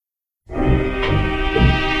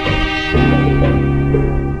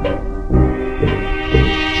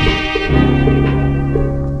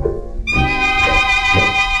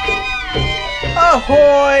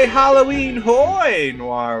Halloween hoy,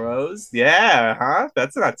 Noiros. Yeah, huh?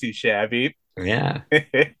 That's not too shabby. Yeah.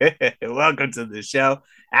 Welcome to the show.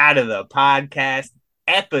 Out of the podcast,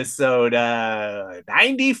 episode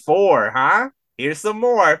 94, huh? Here's some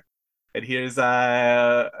more. And here's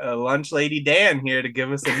lunch lady Dan here to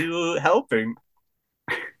give us a new helping.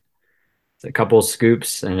 It's a couple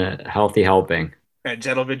scoops and a healthy helping. And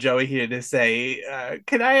gentleman Joey here to say,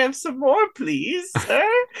 can I have some more, please, sir?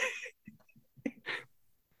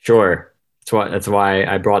 Sure. That's why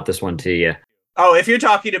I brought this one to you. Oh, if you're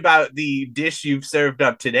talking about the dish you've served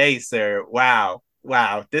up today, sir, wow.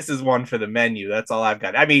 Wow. This is one for the menu. That's all I've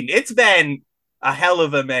got. I mean, it's been a hell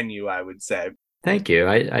of a menu, I would say. Thank you.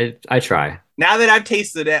 I try. Now that I've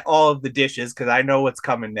tasted all of the dishes, because I know what's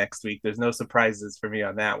coming next week, there's no surprises for me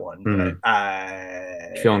on that one. But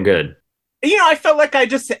Mm, feeling good. I felt like I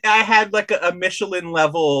had like a Michelin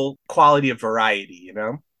level quality of variety.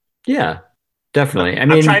 Yeah, definitely. I I'm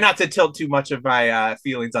trying mean, not to tilt too much of my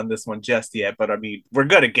feelings on this one just yet, but I mean, we're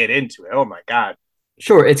gonna get into it. Oh my god.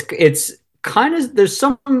 sure. It's kind of there's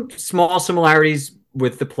some small similarities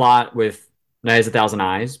with the plot with Night as a Thousand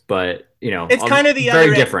Eyes, but It's kind of the very other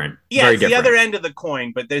end. different. Yeah, Very it's the other different. end of the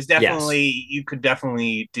coin, but Yes. you could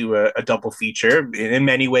definitely do a double feature in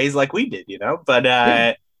many ways like we did. But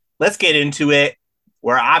Yeah. let's get into it.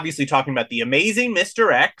 We're obviously talking about the amazing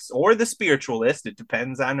Mr. X or the spiritualist. It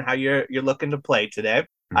depends on how you're looking to play today.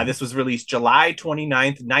 Mhm. This was released July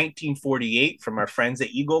 29th, 1948 from our friends at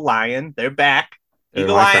Eagle Lion. They're back. They're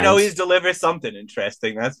Eagle my Lion always friends. delivers something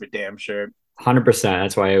interesting. That's for damn sure. 100%.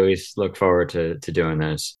 That's why I always look forward to doing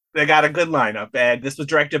this. They got a good lineup. And this was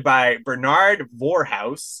directed by Bernard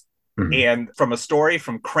Vorhaus Mhm. and from a story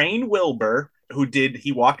from Crane Wilbur, who did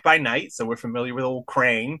He Walked by Night. So we're familiar with old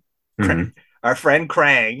Crane. Mhm. Our friend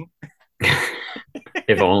Krang.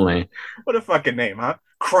 If only. What a fucking name, huh?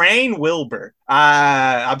 Crane Wilbur.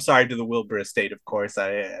 I'm sorry to the Wilbur estate, of course.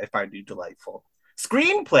 I find you delightful.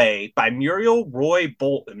 Screenplay by Muriel Roy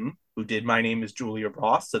Bolton, who did My Name is Julia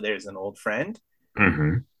Ross. So there's an old friend.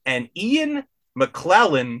 Hmm. And Ian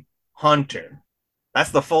McClellan Hunter.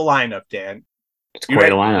 That's the full lineup, Dan. It's You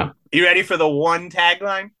quite a ready? lineup. You ready for the one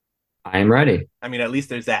tagline? I am ready. I mean, at least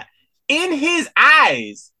there's that. In his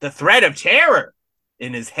eyes, the threat of terror.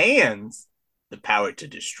 In his hands, the power to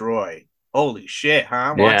destroy. Holy shit,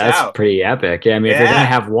 huh? Watch Yeah, that's out. pretty epic. Yeah, I mean, if you're gonna Yeah.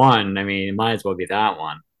 have one, I mean, it might as well be that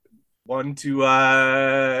one. One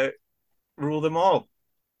to rule them all.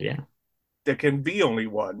 Yeah, There can be only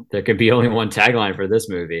one. there could be only one tagline for this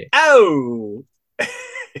movie. Oh.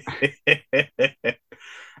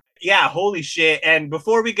 Yeah, holy shit. And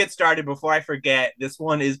before we get started, before I forget, this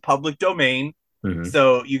one is public domain. Hmm.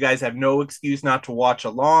 So you guys have no excuse not to watch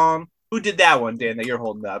along. Who did that one, Dan, that you're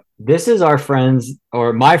holding up? This is our friends,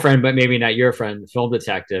 or my friend, but maybe not your friend, the film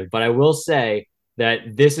detective. But I will say that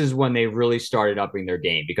this is when they really started upping their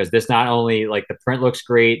game because this not only like the print looks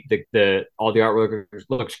great, the all the artwork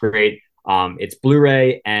looks great. It's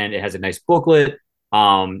Blu-ray and it has a nice booklet.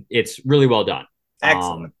 It's really well done.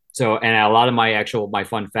 Excellent. So and a lot of my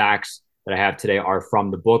fun facts that I have today are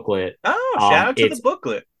from the booklet. Oh, shout out to the It's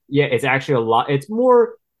booklet. Yeah, it's actually a lot. It's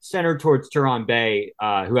more centered towards Turan Bey,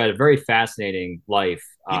 who had a very fascinating life.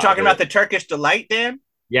 You talking about the Turkish delight, Dan?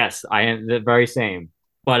 Yes, I am the very same.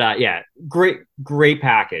 But yeah, great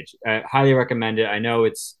package. Highly recommend it. I know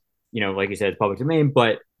it's like you said, it's public domain,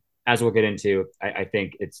 but as we'll get into, I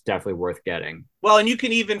think it's definitely worth getting. Well, and you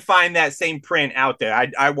can even find that same print out there.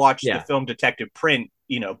 I watched the Yeah. film detective print,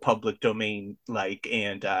 public domain like,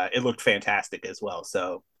 and it looked fantastic as well.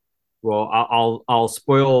 So Well, I'll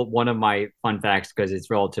spoil one of my fun facts because it's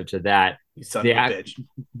relative to that. you son The of a ac- bitch.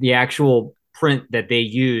 the actual print that they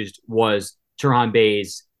used was Turhan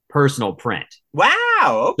Bey's personal print.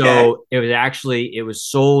 Wow. Okay. So it was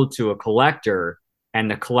sold to a collector, and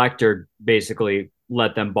the collector basically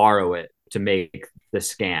let them borrow it to make the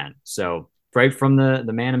scan. So right from the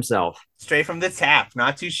man himself. Straight from the tap.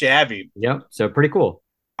 Not too shabby. Yep. So pretty cool.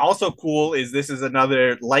 Also cool is this is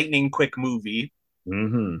another lightning quick movie.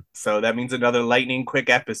 Hmm. So that means another lightning quick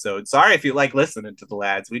episode. Sorry if you like listening to the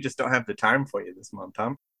lads. We just don't have the time for you this month,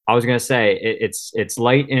 huh? I was gonna say it's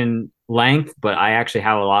light in length, but I actually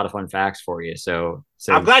have a lot of fun facts for you.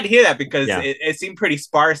 I'm glad to hear that because Yeah, it seemed pretty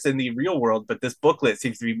sparse in the real world, but this booklet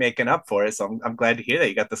seems to be making up for it. So I'm glad to hear that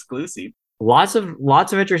you got the exclusive. lots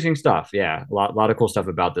of interesting stuff. Yeah, lot of cool stuff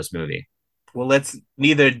about this movie. Well, let's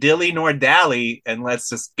neither dilly nor dally, and let's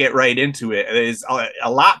just get right into it. There's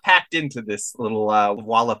a lot packed into this little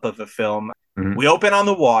wallop of a film. Hmm. We open on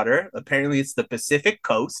the water. Apparently, it's the Pacific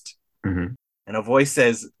coast. Hmm. And a voice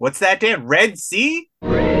says, "What's that, Dan? Red Sea?"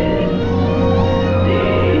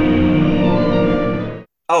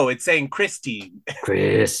 Oh, it's saying Christine.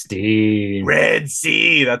 Christine. Red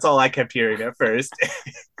Sea. That's all I kept hearing at first.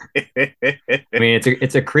 I mean,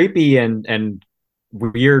 it's a creepy and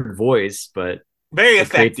weird voice, but Very it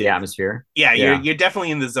creates the effective. atmosphere. Yeah, Yeah. you're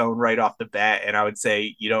definitely in the zone right off the bat, and I would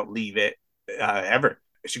say you don't leave it ever.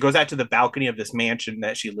 She goes out to the balcony of this mansion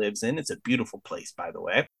that she lives in. It's a beautiful place, by the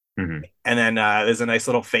way. Mm-hmm. And then there's a nice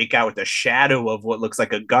little fake out with a shadow of what looks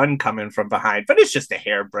like a gun coming from behind, but it's just a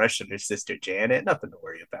hairbrush and her sister Janet. Nothing to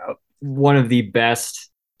worry about. One of the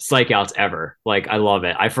best psych outs ever. Like, I love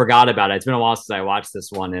it. I forgot about it. It's been a while since I watched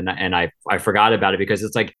this one, and I forgot about it because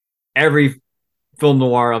it's like every film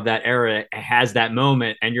noir of that era has that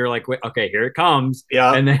moment, and you're like, wait, okay, here it comes,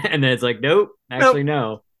 Yeah. and then it's like, nope, actually,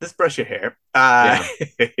 no. Just brush your hair. Yeah.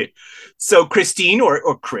 So Christine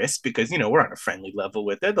or Chris, because we're on a friendly level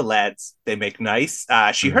with her. The lads, they make nice.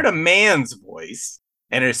 She heard a man's voice,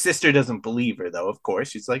 and her sister doesn't believe her, though. Of course,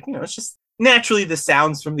 she's like, it's just naturally the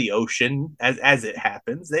sounds from the ocean as it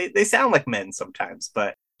happens. They sound like men sometimes,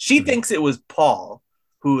 but she thinks it was Paul,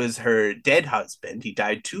 who is her dead husband. He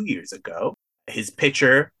died 2 years ago. His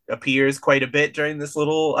picture appears quite a bit during this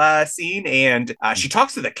little scene, and she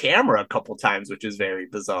talks to the camera a couple times, which is very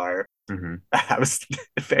bizarre. I was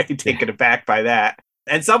very taken aback by that.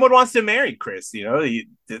 And someone wants to marry Chris.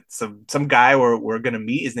 Some guy we're gonna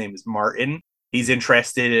meet. His name is Martin. He's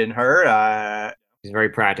interested in her. He's very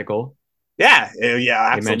practical. Yeah,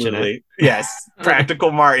 absolutely. Yes,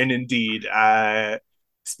 practical Martin indeed.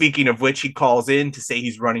 Speaking of which, he calls in to say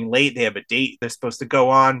he's running late. They have a date they're supposed to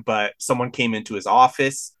go on, but someone came into his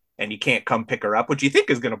office and he can't come pick her up, which you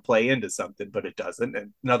think is going to play into something, but it doesn't.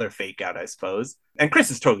 And another fake out, I suppose. And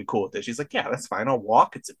Chris is totally cool with this. She's like, yeah, that's fine. I'll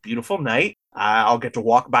walk. It's a beautiful night. I'll get to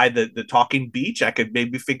walk by the talking beach. I could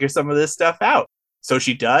maybe figure some of this stuff out. So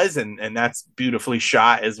she does, and that's beautifully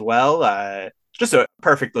shot as well. Just a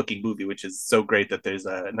perfect looking movie, which is so great that there's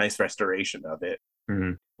a nice restoration of it.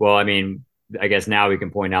 Mm-hmm. Well, I mean, I guess now we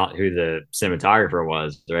can point out who the cinematographer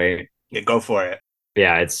was, right? Yeah, go for it.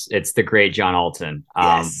 Yeah, it's the great John Alton,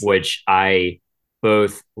 Yes. which I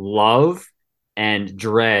both love and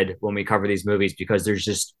dread when we cover these movies because there's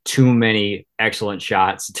just too many excellent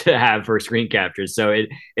shots to have for screen captures. So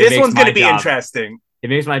this one's going to be interesting. It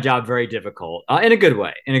makes my job very difficult in a good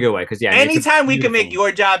way. Because anytime we can make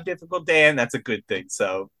your job difficult, Dan, that's a good thing.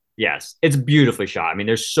 So. Yes, it's beautifully shot. I mean,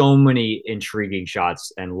 there's so many intriguing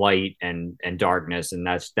shots and light and darkness, and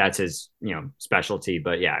that's his specialty.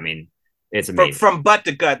 But yeah, I mean, it's amazing. From butt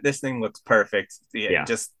to gut, this thing looks perfect. Yeah,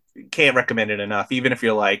 just can't recommend it enough. Even if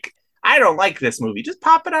you're like, I don't like this movie, just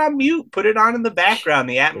pop it on mute, put it on in the background.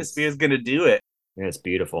 The atmosphere is going to do it. Yeah, it's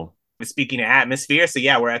beautiful. Speaking of atmosphere, so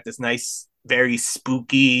yeah, we're at this nice, very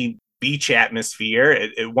spooky beach atmosphere.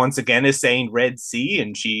 It once again is saying Red Sea,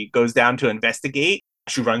 and she goes down to investigate.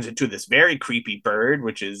 She runs into this very creepy bird,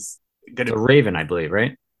 which is a raven, I believe,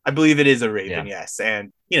 right? I believe it is a raven, yes.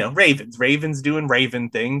 And, ravens doing raven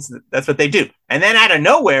things. That's what they do. And then out of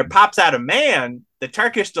nowhere pops out a man, the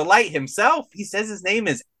Turkish delight himself. He says his name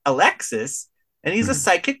is Alexis, and he's a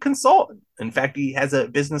psychic consultant. In fact, he has a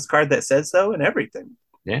business card that says so and everything.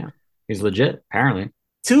 Yeah, he's legit, apparently.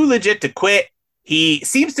 Too legit to quit. He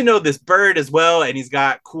seems to know this bird as well, and he's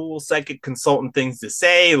got cool psychic consultant things to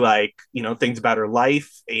say, like, things about her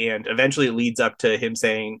life. And eventually it leads up to him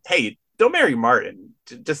saying, hey, don't marry Martin.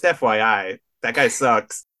 Just FYI, that guy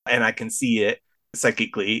sucks. And I can see it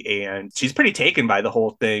psychically. And she's pretty taken by the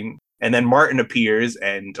whole thing. And then Martin appears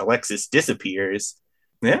and Alexis disappears.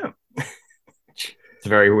 Yeah. It's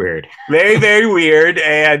very weird. Very, very weird.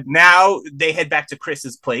 And now they head back to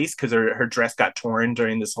Chris's place because her dress got torn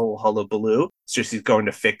during this whole hullabaloo. So she's going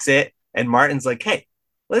to fix it. And Martin's like, hey,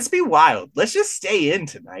 let's be wild. Let's just stay in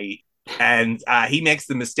tonight. And he makes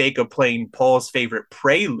the mistake of playing Paul's favorite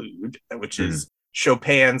prelude, which is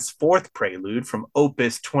Chopin's fourth prelude from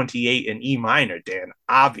Opus 28 in E minor, Dan.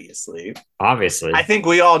 Obviously. I think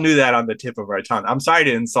we all knew that on the tip of our tongue. I'm sorry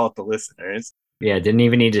to insult the listeners. Yeah, didn't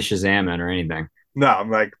even need to Shazam it or anything. No,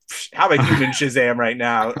 I'm like, how about you in Shazam right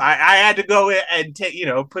now? I had to go and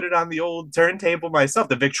put it on the old turntable myself,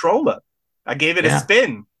 the Victrola. I gave it a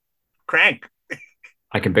spin. Crank.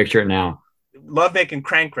 I can picture it now. Love making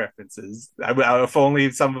Crank references. If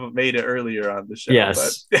only some of them made it earlier on the show.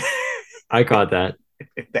 Yes. But... I caught that.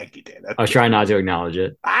 Thank you, Dan. I was trying not to acknowledge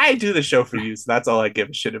it. I do the show for you, so that's all I give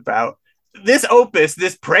a shit about. This opus,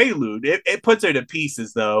 this prelude, it puts her to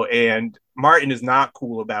pieces, though, and Martin is not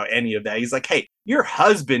cool about any of that. He's like, hey, your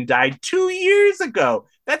husband died 2 years ago.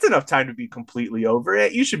 That's enough time to be completely over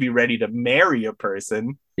it. You should be ready to marry a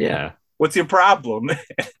person. Yeah. What's your problem?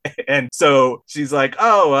 And so she's like,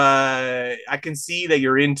 oh, I can see that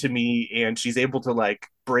you're into me. And she's able to like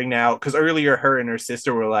bring out, because earlier her and her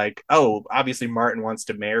sister were like, oh, obviously Martin wants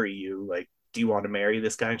to marry you. Like, do you want to marry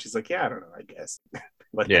this guy? And she's like, yeah, I don't know, I guess. Yeah,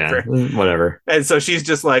 Whatever. whatever. And so she's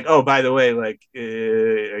just like, oh, by the way, like,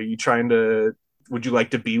 are you trying to, would you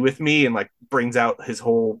like to be with me? And like brings out his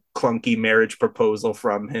whole clunky marriage proposal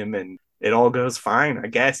from him. And it all goes fine, I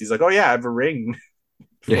guess. He's like, oh, yeah, I have a ring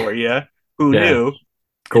for you. Who Yeah, knew? And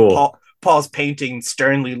cool. Paul's painting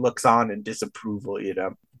sternly looks on in disapproval, you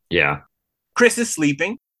know. Yeah. Chris is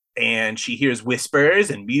sleeping and she hears whispers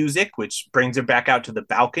and music, which brings her back out to the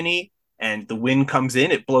balcony. And the wind comes in,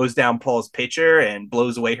 it blows down Paul's picture and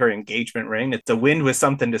blows away her engagement ring. It's the wind with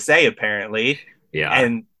something to say, apparently. Yeah.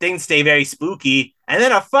 And things stay very spooky. And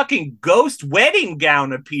then a fucking ghost wedding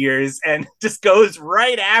gown appears and just goes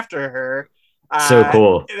right after her. So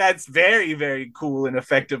cool. That's very, very cool and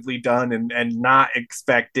effectively done and not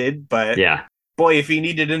expected. But Yeah. boy, if you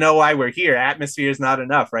needed to know why we're here, atmosphere is not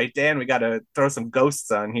enough, right, Dan? We got to throw some ghosts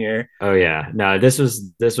on here. Oh yeah. No, this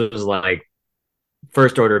was like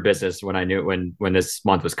first order of business when I knew when this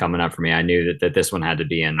month was coming up for me. I knew that this one had to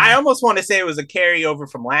be in there. I almost want to say it was a carryover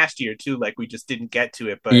from last year too, like we just didn't get to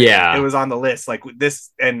it, but yeah, it was on the list. Like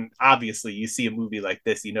this, and obviously you see a movie like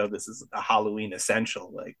this, you know this is a Halloween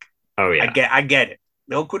essential. Like, oh yeah, I get it.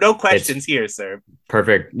 No questions here, sir.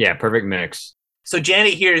 Perfect. Yeah, perfect mix. So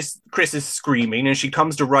Janet hears Chris is screaming and she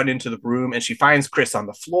comes to run into the room and she finds Chris on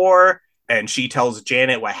the floor and she tells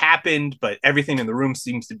Janet what happened, but everything in the room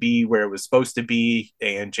seems to be where it was supposed to be.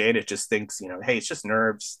 And Janet just thinks, you know, hey, it's just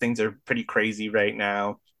nerves. Things are pretty crazy right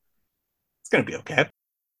now. It's going to be okay.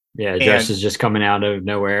 Yeah, Jess is just coming out of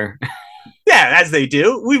nowhere. Yeah, as they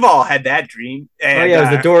do. We've all had that dream. And, oh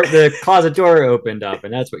yeah, the closet door opened up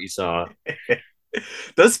and that's what you saw.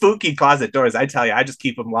 Those spooky closet doors, I tell you, I just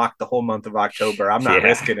keep them locked the whole month of October. I'm not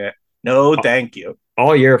risking it. No, thank you.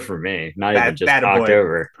 All year for me, not even just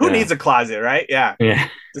October. Who needs a closet, right? Yeah. Yeah.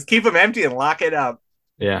 Just keep them empty and lock it up.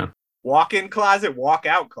 Yeah. Walk-in closet,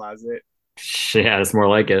 walk-out closet. Yeah, that's more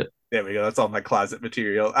like it. There we go. That's all my closet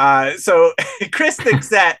material. So Chris thinks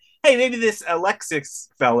that, hey, maybe this Alexis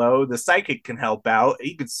fellow, the psychic, can help out.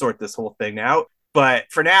 He could sort this whole thing out. But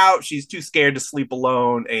for now, she's too scared to sleep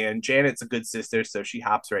alone. And Janet's a good sister, so she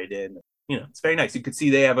hops right in. You know, it's very nice. You could see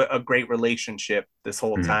they have a great relationship this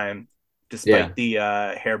whole time, despite the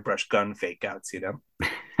hairbrush gun fake outs, you know.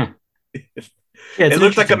 It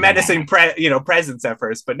looked like a menacing presence at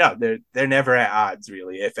first, but no, they're never at odds,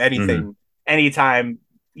 really. If anything, anytime,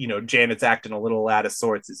 you know, Janet's acting a little out of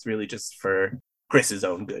sorts, it's really just for Chris's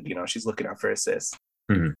own good. You know, she's looking out for assists.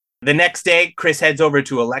 The next day, Chris heads over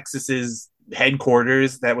to Alexis's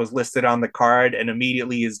headquarters that was listed on the card and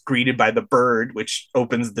immediately is greeted by the bird, which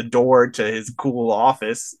opens the door to his cool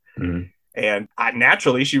office. And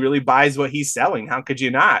naturally, she really buys what he's selling. How could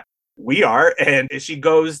you not? We are. And she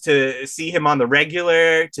goes to see him on the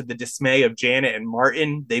regular, to the dismay of Janet and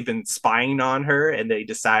Martin. They've been spying on her and they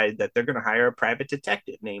decide that they're going to hire a private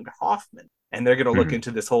detective named Hoffman. And they're going to look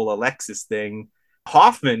into this whole Alexis thing.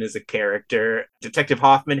 Hoffman is a character, Detective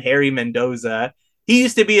Hoffman, Harry Mendoza. He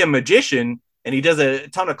used to be a magician and he does a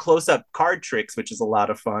ton of close-up card tricks, which is a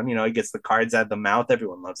lot of fun. You know, he gets the cards out of the mouth.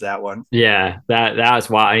 Everyone loves that one. Yeah, that's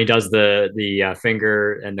why. And he does the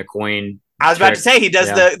finger and the coin. I was about to say he does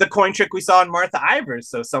the coin trick we saw in Martha Ivers.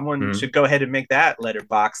 So someone should go ahead and make that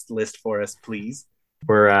letterboxed list for us, please.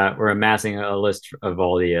 We're amassing a list of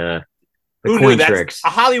all the Who coin knew that's tricks. A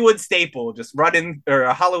Hollywood staple, just running, or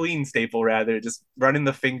a Halloween staple rather, just running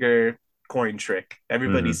the finger coin trick.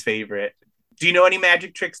 Everybody's favorite. Do you know any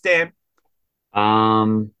magic tricks, Dan? No.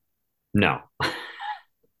 How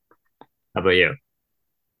about you?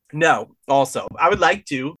 No. Also, I would like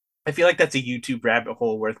to. I feel like that's a YouTube rabbit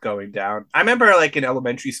hole worth going down. I remember, like in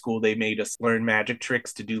elementary school, they made us learn magic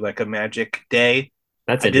tricks to do like a magic day.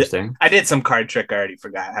 That's interesting. I did some card trick I already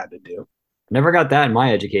forgot how to do. Never got that in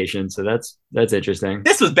my education, so that's interesting.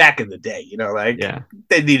 This was back in the day, you know, like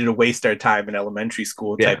they needed to waste our time in elementary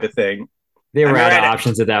school type of thing. They were out of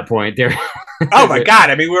options at that point. Oh my God.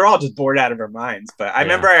 I mean, we were all just bored out of our minds, but I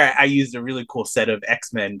remember I used a really cool set of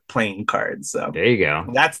X-Men playing cards. So there you go.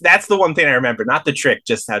 That's the one thing I remember. Not the trick,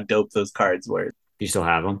 just how dope those cards were. Do you still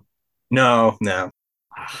have them? No.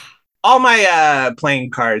 All my playing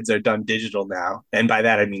cards are done digital now. And by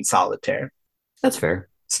that, I mean solitaire. That's fair.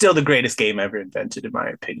 Still the greatest game ever invented, in my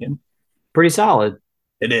opinion. Pretty solid.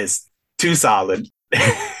 It is. Too solid.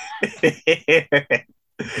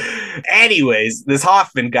 Anyways, this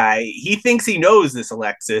Hoffman guy, he thinks he knows this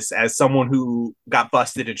Alexis as someone who got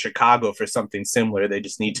busted in Chicago for something similar. They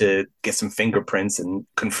just need to get some fingerprints and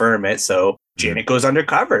confirm it. So Janet goes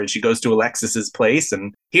undercover and she goes to Alexis's place.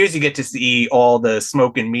 And here's you get to see all the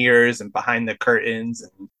smoke and mirrors and behind the curtains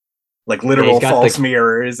and like literal false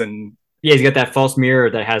mirrors. And yeah, he's got that false mirror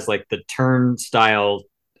that has like the turnstile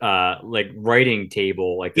like writing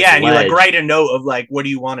table, like yeah, and ledge. You like write a note of like what do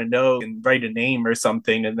you want to know and write a name or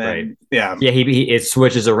something, and then he it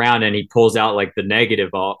switches around and he pulls out like the negative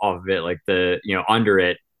off of it, like the under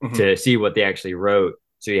it to see what they actually wrote,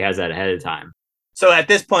 so he has that ahead of time. So at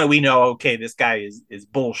this point we know, okay, this guy is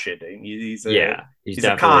bullshitting. He's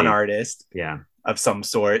a con artist of some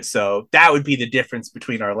sort. So that would be the difference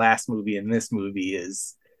between our last movie and this movie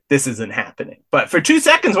is this isn't happening. But for 2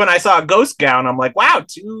 seconds when I saw a ghost gown, I'm like, wow,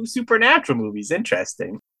 2 supernatural movies.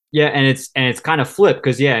 Interesting. Yeah, and it's kind of flipped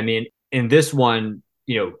because, I mean, in this one,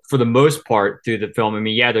 for the most part through the film, I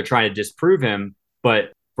mean, they're trying to disprove him,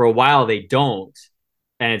 but for a while they don't,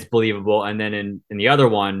 and it's believable. And then in the other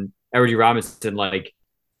one, Edward G. Robinson, like,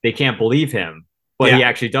 they can't believe him, but he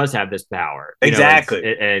actually does have this power. Exactly.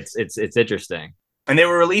 It's interesting. And they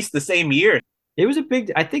were released the same year. It was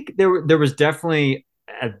I think there was definitely,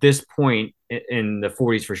 at this point in the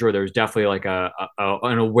 40s for sure, there was definitely like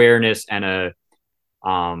an awareness and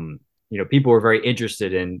people were very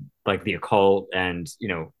interested in like the occult and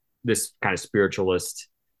this kind of spiritualist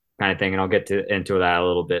kind of thing, and I'll get into that a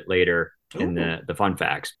little bit later in the fun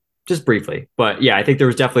facts, just briefly. But I think there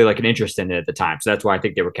was definitely like an interest in it at the time, so that's why I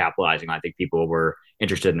think they were capitalizing. I think people were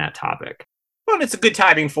interested in that topic. Well, and it's a good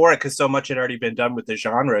timing for it because so much had already been done with the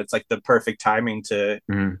genre. It's like the perfect timing to,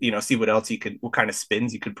 see what else what kind of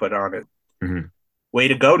spins you could put on it. Mm-hmm. Way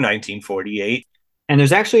to go, 1948. And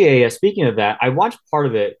there's actually speaking of that, I watched part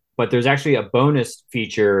of it, but there's actually a bonus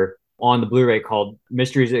feature on the Blu-ray called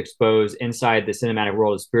Mysteries Exposed Inside the Cinematic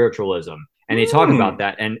World of Spiritualism. And they talk about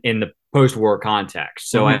that and in the post-war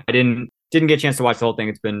context. So I didn't get a chance to watch the whole thing.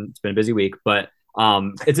 It's been a busy week, but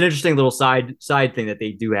it's an interesting little side thing that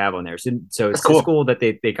they do have on there. So it's cool that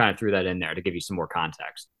they kind of threw that in there to give you some more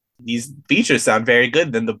context. These features sound very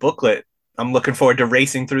good. Then the booklet, I'm looking forward to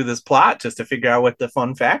racing through this plot just to figure out what the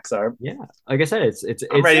fun facts are. Yeah, like I said,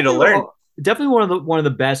 I'm ready to learn. Definitely one of the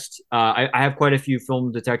best. I have quite a few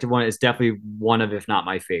film detective ones. It's definitely one of, if not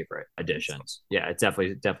my favorite additions. Yeah, it's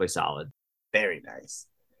definitely solid. Very nice.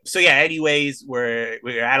 So anyways, we're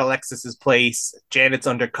at Alexis's place. Janet's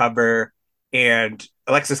undercover. And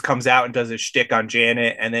Alexis comes out and does his shtick on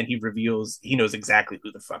Janet, and then he reveals he knows exactly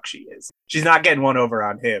who the fuck she is. She's not getting one over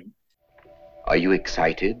on him. Are you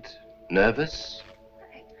excited? Nervous?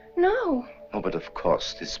 No. Oh, but of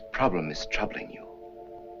course, this problem is troubling you.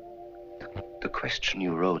 The question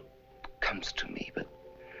you wrote comes to me,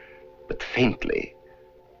 but faintly,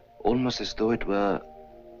 almost as though it were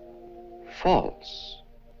false.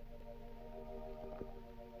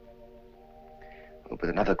 But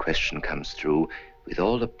another question comes through with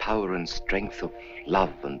all the power and strength of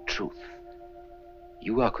love and truth.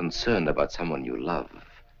 You are concerned about someone you love,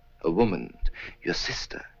 a woman, your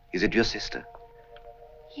sister. Is it your sister?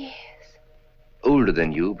 Yes. Older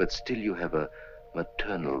than you, but still you have a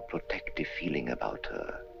maternal, protective feeling about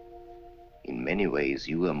her. In many ways,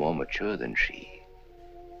 you are more mature than she.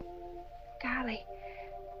 Golly,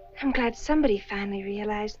 I'm glad somebody finally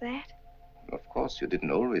realized that. Of course, you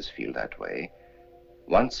didn't always feel that way.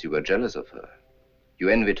 Once you were jealous of her. You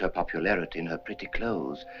envied her popularity in her pretty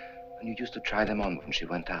clothes, and you used to try them on when she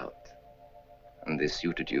went out. And this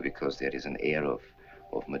suited you because there is an air of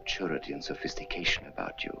maturity and sophistication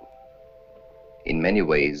about you. In many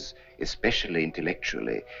ways, especially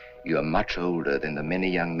intellectually, you are much older than the many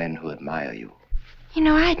young men who admire you.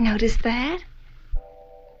 I'd noticed that.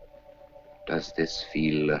 Does this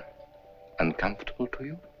feel uncomfortable to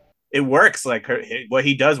you? It works. Like what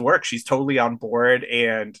he does work. She's totally on board.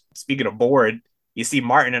 And speaking of bored, you see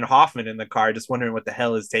Martin and Hoffman in the car just wondering what the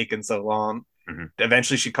hell is taking so long. Mm-hmm.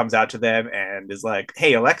 Eventually she comes out to them and is like,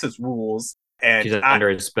 hey, Alexis rules. And she's under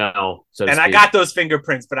his spell. So and I got those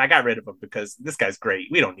fingerprints, but I got rid of them because this guy's great.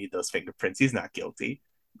 We don't need those fingerprints. He's not guilty.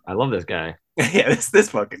 I love this guy. Yeah, this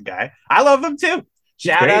fucking guy. I love him too.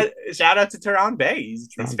 Shout out to Tehran Bey. He's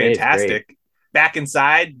fantastic. Back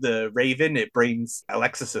inside the Raven, it brings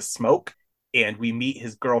Alexis a smoke, and we meet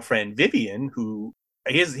his girlfriend Vivian, who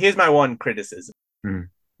here's my one criticism.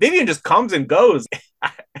 Vivian just comes and goes.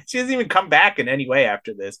 She doesn't even come back in any way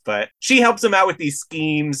after this, but she helps him out with these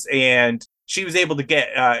schemes, and she was able to get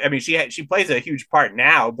she plays a huge part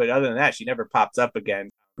now, but other than that, she never pops up again.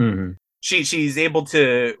 Mm-hmm. She's able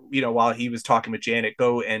to, while he was talking with Janet,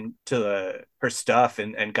 go and to her stuff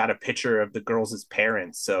and got a picture of the girls'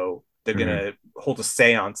 parents, so they're gonna hold a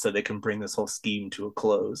seance so they can bring this whole scheme to a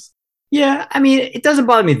close. Yeah, I mean, it doesn't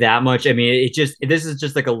bother me that much. I mean, this is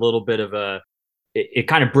just like a little bit of a it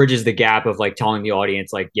kind of bridges the gap of like telling the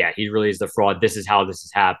audience, like, yeah, he really is the fraud. This is how this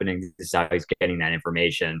is happening. This is how he's getting that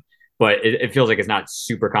information. But it feels like it's not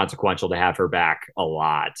super consequential to have her back a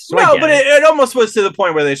lot. So no, but it almost was to the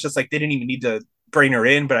point where it's just like they didn't even need to bring her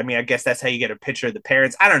in. But I mean, I guess that's how you get a picture of the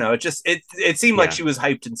parents. I don't know. It seemed like she was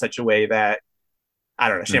hyped in such a way that I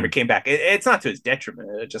don't know. She never came back. It's not to his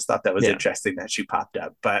detriment. I just thought that was interesting that she popped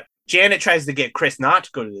up. But Janet tries to get Chris not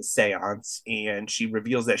to go to the seance, and she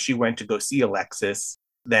reveals that she went to go see Alexis.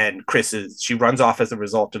 Then she runs off as a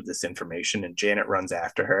result of this information, and Janet runs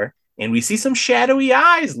after her. And we see some shadowy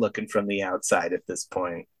eyes looking from the outside at this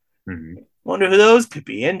point. Mm-hmm. Wonder who those could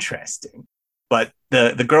be. Interesting. But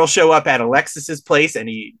the girls show up at Alexis's place, and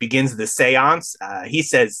he begins the seance. He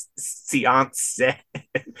says seance.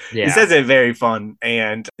 He says it very fun.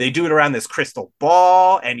 And they do it around this crystal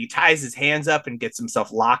ball, and he ties his hands up and gets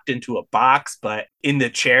himself locked into a box. But in the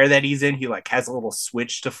chair that he's in, he like has a little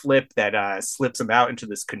switch to flip that slips him out into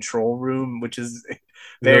this control room, which is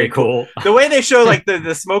very cool. The way they show like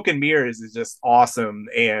the smoke and mirrors is just awesome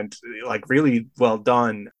and like really well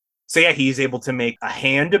done. So yeah, he's able to make a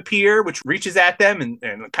hand appear, which reaches at them and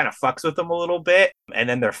kind of fucks with them a little bit. And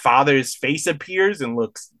then their father's face appears and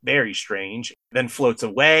looks very strange, then floats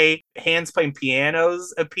away. Hands playing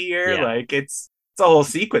pianos appear. Yeah. Like it's a whole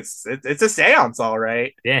sequence. It's a seance, all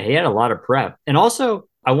right. Yeah, he had a lot of prep. And also,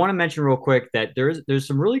 I want to mention real quick that there's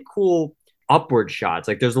some really cool upward shots.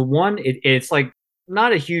 Like there's the one, it's like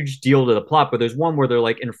not a huge deal to the plot, but there's one where they're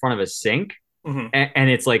like in front of a sink. Mm-hmm. And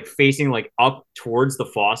it's like facing like up towards the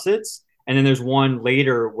faucets, and then there's one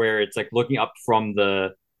later where it's like looking up from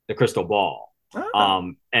the crystal ball.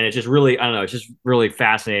 And it's just really, I don't know, it's just really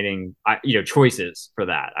fascinating, choices for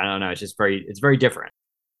that. I don't know, it's very different.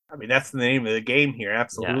 I mean, that's the name of the game here.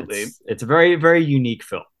 Absolutely. Yeah, it's a very, very unique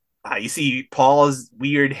film. You see Paul's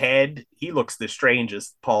weird head. He looks the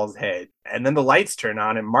strangest, Paul's head. And then the lights turn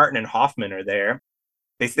on and Martin and Hoffman are there.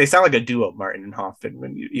 They sound like a duo, Martin and Hoffman,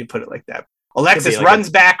 when you put it like that. Alexis runs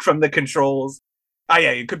back from the controls. Oh,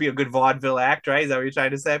 yeah, it could be a good vaudeville act, right? Is that what you're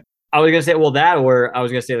trying to say? I was going to say, well, that, or I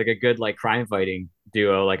was going to say like a good like crime fighting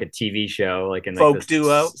duo, like a TV show, like in like folk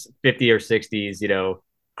duo, 50 or 60s,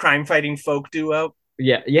 crime fighting folk duo.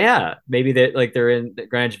 Yeah. Maybe they're in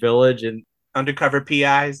Greenwich Village and undercover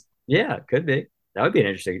PIs. Yeah, could be. That would be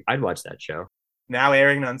interesting. I'd watch that show. Now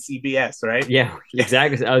airing on CBS, right? Yeah,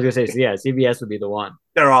 exactly. I was going to say, yeah, CBS would be the one.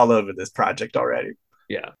 They're all over this project already.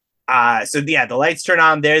 Yeah. So yeah, the lights turn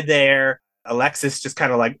on. They're there. Alexis just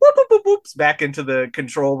kind of like whoop, whoop, whoop, whoops back into the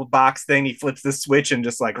control box thing. He flips the switch and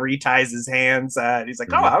just like reties his hands. And he's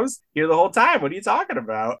like, "Oh, I was here the whole time. What are you talking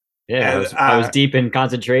about?" Yeah, and, I was deep in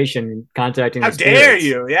concentration, contacting. How dare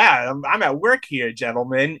you? Yeah, I'm at work here,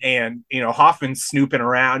 gentlemen. And Hoffman's snooping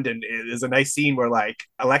around, and there's a nice scene where like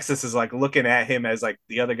Alexis is like looking at him as like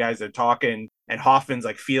the other guys are talking, and Hoffman's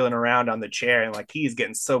like feeling around on the chair, and like he's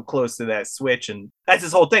getting so close to that switch, and that's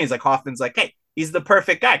his whole thing. He's like Hoffman's like, hey, he's the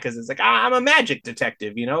perfect guy because it's like I'm a magic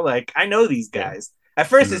detective, like I know these guys. Yeah. At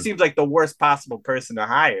first, it seems like the worst possible person to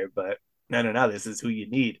hire, but no, this is who you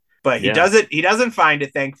need. But he doesn't find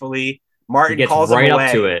it, thankfully. Martin calls him away. Right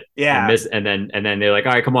up to it. Yeah. And then they're like,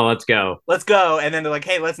 all right, come on, let's go. Let's go. And then they're like,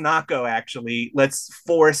 hey, let's not go, actually. Let's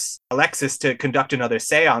force Alexis to conduct another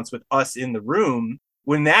seance with us in the room.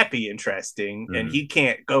 Wouldn't that be interesting? Mm-hmm. And he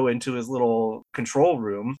can't go into his little control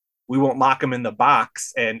room. We won't lock him in the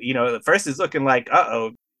box. And, at first it's looking like,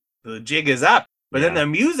 uh-oh, the jig is up. But then the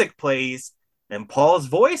music plays and Paul's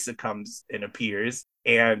voice comes and appears.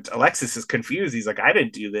 And Alexis is confused. He's like, I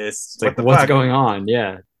didn't do this. It's like, what's going on?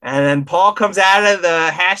 Yeah. And then Paul comes out of the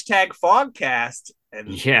hashtag Fogcast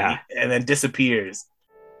and then disappears.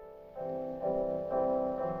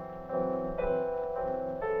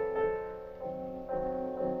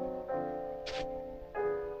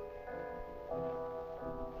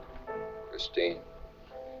 Christine.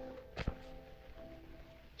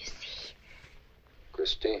 You see?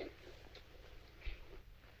 Christine.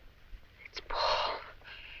 It's Paul.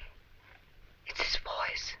 It's his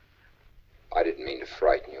voice. I didn't mean to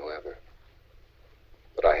frighten you ever,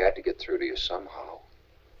 but I had to get through to you somehow.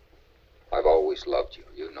 I've always loved you.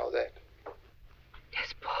 You know that.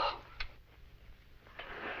 Yes, Paul.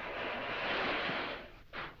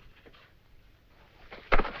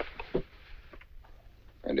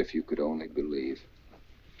 And if you could only believe,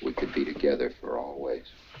 we could be together for always.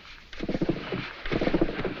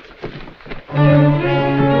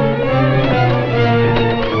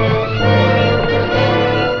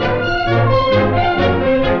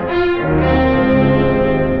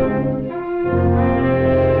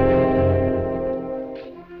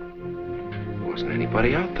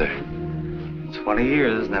 Out there. 20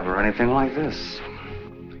 years, never anything like this.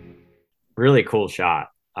 Really cool shot.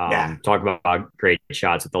 Yeah. Talk about great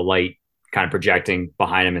shots with the light kind of projecting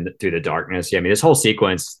behind him through the darkness. Yeah, I mean, this whole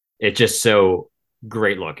sequence, it's just so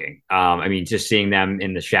great looking. I mean, just seeing them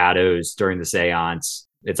in the shadows during the seance,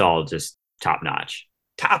 it's all just top notch.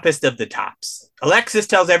 Toppest of the tops. Alexis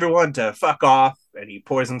tells everyone to fuck off, and he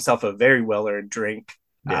pours himself a very well-earned drink.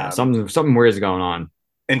 Yeah, something weird is going on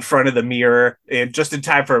in front of the mirror, and just in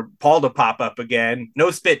time for Paul to pop up again.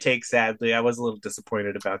 No spit take, sadly. I was a little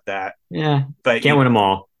disappointed about that. Yeah, but can't win them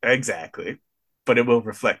all. Exactly. But it will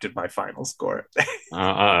reflect in my final score.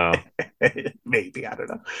 Maybe, I don't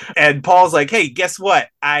know. And Paul's like, hey, guess what?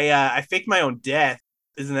 I faked my own death.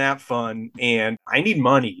 Isn't that fun? And I need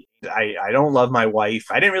money. I don't love my wife.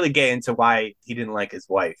 I didn't really get into why he didn't like his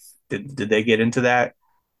wife. Did they get into that?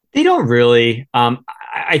 They don't really.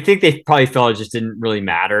 I think they probably felt it just didn't really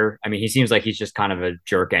matter. I mean, he seems like he's just kind of a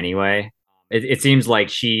jerk anyway. It seems like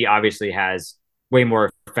she obviously has way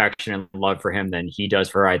more affection and love for him than he does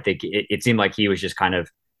for her. I think it seemed like he was just kind of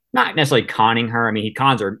not necessarily conning her. I mean, he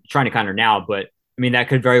cons her, trying to con her now, but I mean, that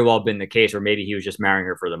could very well have been the case, or maybe he was just marrying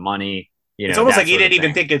her for the money. You know, it's almost like he didn't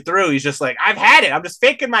even think it through. He's just like, I've had it. I'm just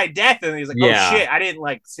faking my death. And he's like, oh shit, I didn't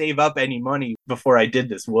like save up any money before I did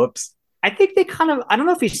this. Whoops. I think they kind of, I don't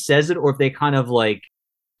know if he says it or if they kind of like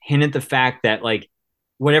hint at the fact that like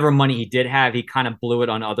whatever money he did have, he kind of blew it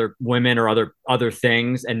on other women or other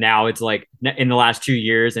things. And now it's like in the last 2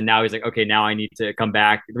 years. And now he's like, okay, now I need to come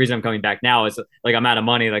back. The reason I'm coming back now is like, I'm out of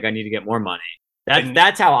money. Like I need to get more money.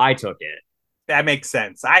 That's how I took it. That makes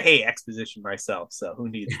sense. I hate exposition myself. So who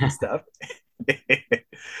needs this stuff?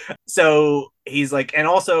 So he's like, and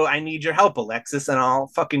also I need your help, Alexis, and I'll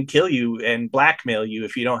fucking kill you and blackmail you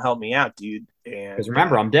if you don't help me out, dude. And because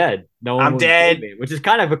remember, I'm dead. No one. I'm dead. Me, which is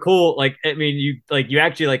kind of a cool. Like, I mean, you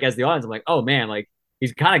actually like as the audience, I'm like, oh man, like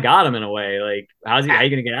he's kind of got him in a way. Like, how are you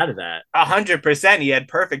gonna get out of that? 100%. He had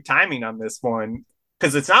perfect timing on this one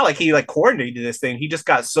because it's not like he like coordinated this thing. He just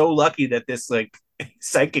got so lucky that this like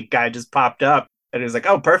psychic guy just popped up. And it was like,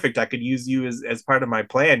 oh, perfect. I could use you as part of my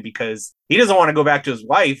plan because he doesn't want to go back to his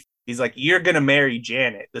wife. He's like, you're going to marry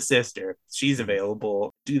Janet, the sister. She's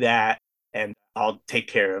available. Do that. And I'll take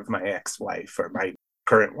care of my ex-wife or my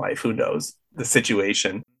current wife. Who knows the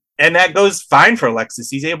situation. And that goes fine for Alexis.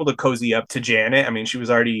 He's able to cozy up to Janet. I mean, she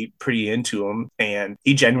was already pretty into him and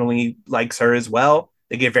he genuinely likes her as well.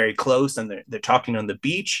 They get very close and they're talking on the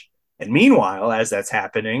beach. And meanwhile, as that's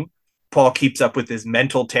happening, Paul keeps up with his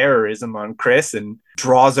mental terrorism on Chris and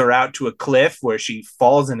draws her out to a cliff where she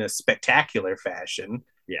falls in a spectacular fashion.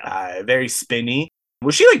 Yeah. Very spinny.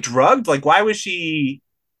 Was she like drugged? Like, why was she?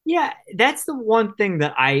 Yeah, that's the one thing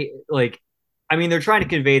that I like. I mean, they're trying to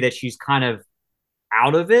convey that she's kind of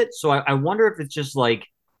out of it. So I wonder if it's just like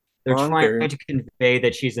they're trying to convey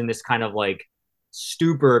that she's in this kind of like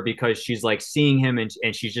stupor because she's like seeing him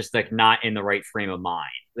and she's just like not in the right frame of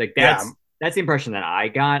mind. Like that's the impression that I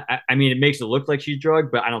got. I mean, it makes it look like she's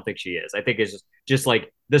drugged, but I don't think she is. I think it's just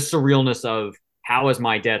like the surrealness of how is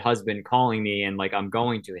my dead husband calling me and like I'm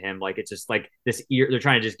going to him. Like it's just like this they're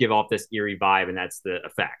trying to just give off this eerie vibe, and that's the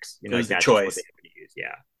effects. You know, like that's choice. What they use.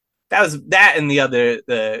 Yeah, that was that, and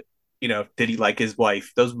the you know, did he like his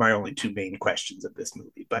wife? Those are my only two main questions of this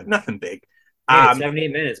movie, but nothing big. Hey,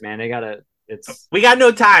 78 minutes, man. They gotta. We got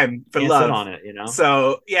no time for love on it, you know.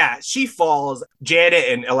 So yeah, she falls. Janet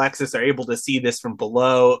and Alexis are able to see this from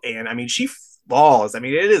below, and I mean, she falls. I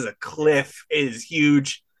mean, it is a cliff. It is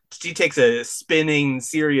huge. She takes a spinning,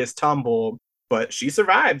 serious tumble, but she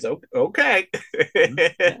survives. Okay,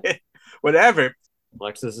 whatever.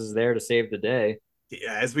 Alexis is there to save the day.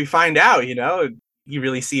 Yeah, as we find out, you know, you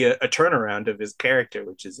really see a turnaround of his character,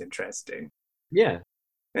 which is interesting. Yeah,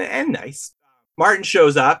 and nice. Martin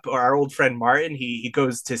shows up, or our old friend Martin. He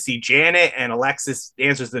goes to see Janet, and Alexis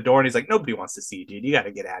answers the door, and he's like, nobody wants to see you, dude. You got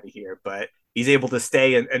to get out of here. But he's able to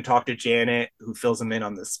stay and talk to Janet, who fills him in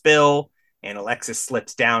on the spill, and Alexis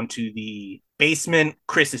slips down to the basement.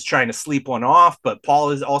 Chris is trying to sleep one off, but Paul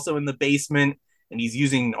is also in the basement, and he's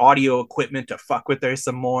using audio equipment to fuck with her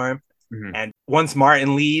some more. Mm-hmm. And once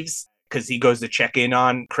Martin leaves, because he goes to check in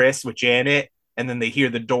on Chris with Janet, and then they hear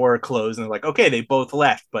the door close and they're like, okay, they both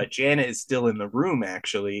left. But Janet is still in the room,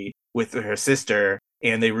 actually, with her sister.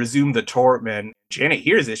 And they resume the torment. Janet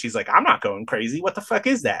hears it. She's like, I'm not going crazy. What the fuck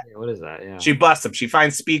is that? Yeah, what is that? Yeah. She busts them. She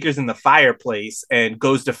finds speakers in the fireplace and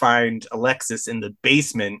goes to find Alexis in the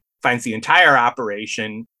basement, finds the entire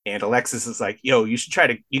operation. And Alexis is like, yo, you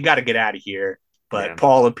got to get out of here. But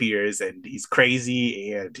Paul appears and he's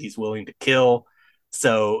crazy and he's willing to kill.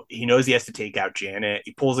 So he knows he has to take out Janet.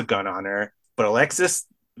 He pulls a gun on her. But Alexis,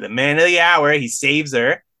 the man of the hour, he saves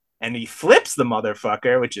her and he flips the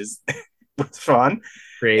motherfucker, which is fun.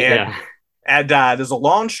 Great, and there's a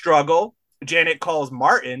long struggle. Janet calls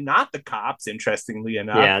Martin, not the cops, interestingly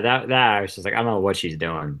enough. Yeah, that I was just like, I don't know what she's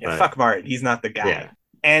doing. Yeah, but fuck Martin. He's not the guy. Yeah.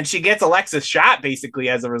 And she gets Alexis shot basically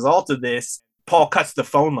as a result of this. Paul cuts the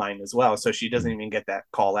phone line as well, so she doesn't even get that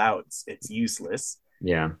call out. It's useless.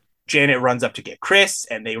 Yeah. Janet runs up to get Chris,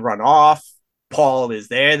 and they run off. Paul is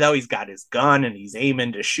there, though. He's got his gun, and he's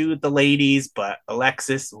aiming to shoot the ladies, but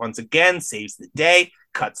Alexis, once again, saves the day,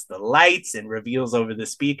 cuts the lights, and reveals over the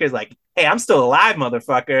speakers, like, hey, I'm still alive,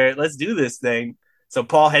 motherfucker. Let's do this thing. So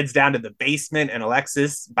Paul heads down to the basement, and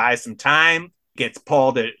Alexis buys some time, gets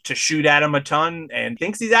Paul to shoot at him a ton, and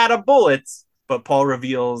thinks he's out of bullets, but Paul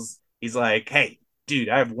reveals, he's like, hey, dude,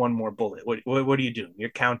 I have one more bullet. What are you doing?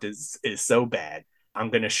 Your count is so bad. I'm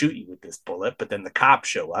going to shoot you with this bullet. But then the cops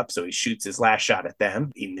show up, so he shoots his last shot at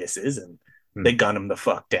them. He misses, and they gun him the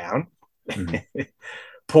fuck down.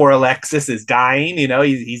 Poor Alexis is dying. You know,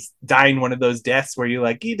 he's dying one of those deaths where you're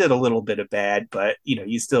like, you did a little bit of bad, but, you know,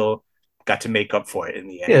 you still got to make up for it in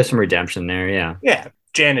the end. Yeah, there's some redemption there, yeah. Yeah.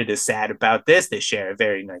 Janet is sad about this. They share a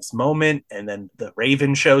very nice moment, and then the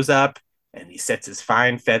Raven shows up, and he sets his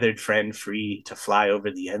fine feathered friend free to fly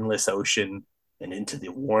over the endless ocean and into the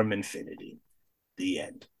warm infinity. The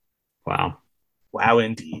end. Wow. Wow,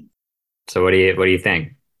 indeed. So what do you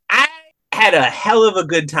think? I had a hell of a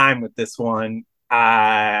good time with this one. 9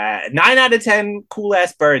 out of 10 cool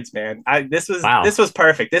ass birds, man. This was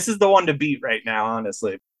perfect. This is the one to beat right now,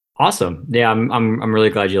 honestly. Awesome. Yeah, I'm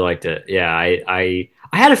really glad you liked it. Yeah, I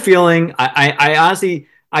had a feeling. I honestly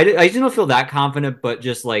I didn't feel that confident, but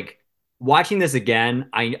just like watching this again,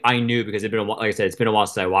 I knew, because it's been like I said, it's been a while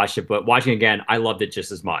since I watched it, but watching again, I loved it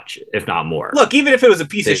just as much, if not more. Look, even if it was a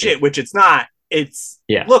piece of shit, which it's not,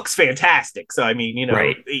 looks fantastic. So I mean, you know,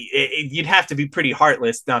 right. You'd have to be pretty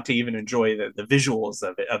heartless not to even enjoy the visuals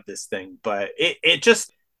of this thing. But it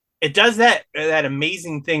does that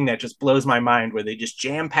amazing thing that just blows my mind, where they just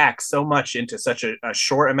jam pack so much into such a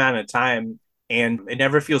short amount of time, and it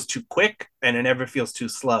never feels too quick and it never feels too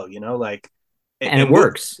slow. You know, like. It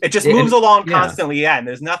works. It just moves along constantly, and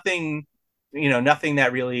there's nothing that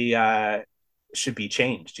really should be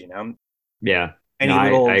changed. You know, Any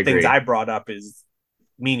little things I brought up is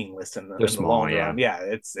meaningless in the long run. Yeah,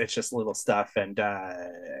 it's just little stuff, and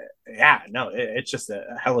it's just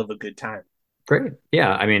a hell of a good time. Great.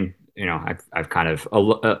 Yeah, I mean, you know, I've kind of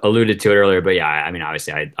alluded to it earlier, but yeah, I mean,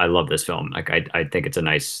 obviously, I love this film. Like, I think it's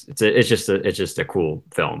just a cool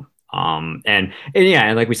film. And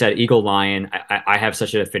like we said, Eagle Lion, I have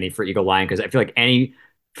such an affinity for Eagle Lion, because I feel like any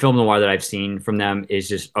film noir that I've seen from them is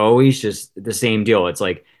just always just the same deal. It's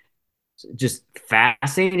like just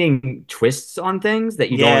fascinating twists on things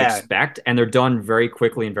that you don't expect, and they're done very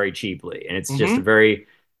quickly and very cheaply. And it's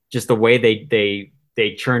just the way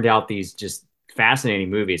they churned out these just fascinating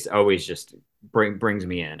movies always just brings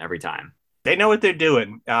me in every time. They know what they're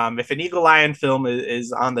doing. If an Eagle Lion film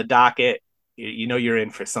is on the docket, you know you're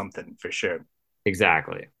in for something, for sure.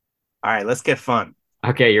 Exactly. All right, let's get fun.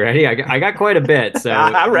 Okay, you ready? I got quite a bit, so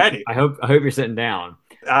I'm ready. I hope you're sitting down.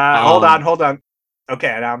 Hold on.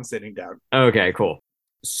 Okay, now I'm sitting down. Okay, cool.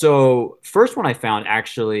 So first one I found,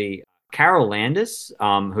 actually, Carol Landis,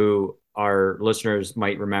 who our listeners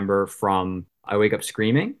might remember from I Wake Up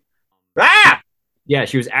Screaming. Yeah,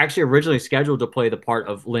 she was actually originally scheduled to play the part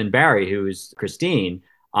of Lynn Barry, who is Christine,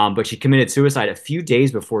 but she committed suicide a few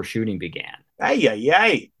days before shooting began.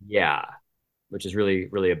 Yeah, which is really,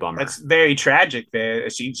 really a bummer. That's very tragic. There,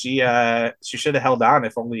 she should have held on,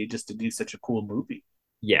 if only just to do such a cool movie.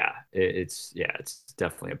 Yeah, it's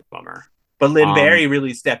definitely a bummer. But Lynn Barry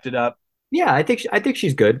really stepped it up. Yeah, I think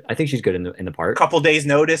she's good. I think she's good in the part. Couple days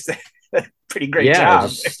notice, pretty great job.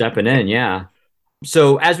 Just stepping in. Yeah.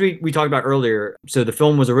 So as we talked about earlier, so the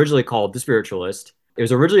film was originally called The Spiritualist. It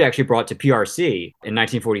was originally actually brought to PRC in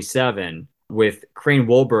 1947, with Crane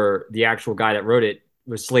Wilbur, the actual guy that wrote it,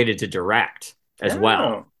 was slated to direct as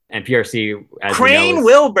well. And PRC, as Crane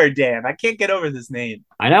Wilbur, Dan. I can't get over this name.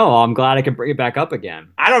 I know. I'm glad I can bring it back up again.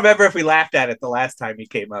 I don't remember if we laughed at it the last time he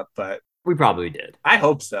came up, but we probably did. I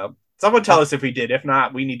hope so. Someone tell us if we did. If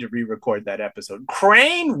not, we need to re-record that episode.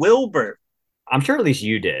 Crane Wilbur. I'm sure at least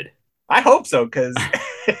you did. I hope so, because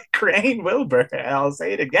Crane Wilbur. I'll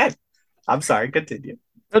say it again. I'm sorry. Continue.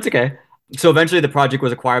 That's okay. So eventually, the project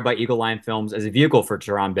was acquired by Eagle Lion Films as a vehicle for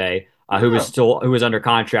Turan Bey, who was under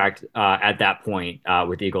contract at that point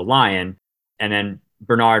with Eagle Lion, and then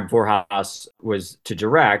Bernard Voorhaus was to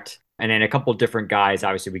direct, and then a couple different guys.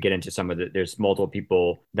 Obviously, we get into some of there's multiple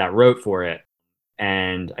people that wrote for it,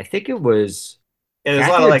 and I think it was. Yeah, there's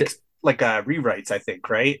a lot of rewrites, I think,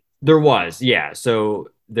 right? There was, yeah. So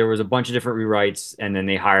there was a bunch of different rewrites, and then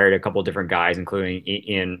they hired a couple different guys, including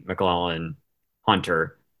Ian McClellan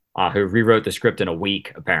Hunter, who rewrote the script in a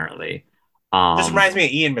week, apparently. This reminds me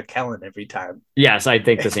of Ian McKellen every time. Yes, I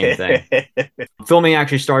think the same thing. Filming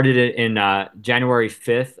actually started in January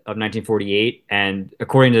 5th of 1948, and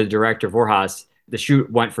according to the director Voorhaas, the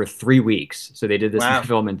shoot went for 3 weeks. So they did this Wow.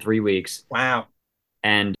 film in 3 weeks. Wow.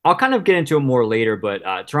 And I'll kind of get into it more later,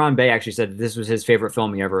 but Turan Bey actually said this was his favorite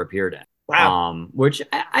film he ever appeared in. Wow. Which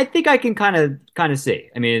I think I can kind of see.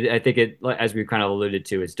 I mean, I think it, as we kind of alluded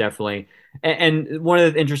to, it's definitely. And one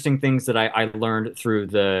of the interesting things that I learned through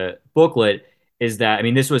the booklet is that, I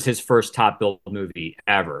mean, this was his first top billed movie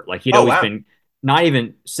ever. Like he'd always been not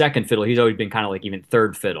even second fiddle. He's always been kind of like even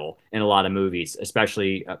third fiddle in a lot of movies,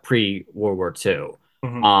 especially pre World War II.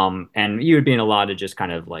 Mm-hmm. And he would be in a lot of just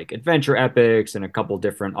kind of like adventure epics and a couple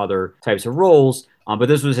different other types of roles. But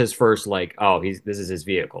this was his first like, this is his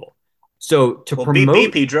vehicle. So to promote,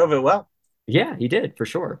 Beep, he drove it well. Yeah, he did for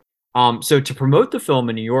sure. So to promote the film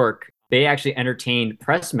in New York, they actually entertained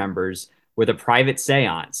press members with a private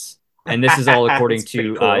séance. And this is all according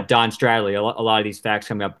to cool. Don Stradley. A lot of these facts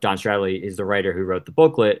coming up. Don Stradley is the writer who wrote the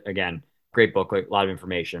booklet. Again, great booklet, a lot of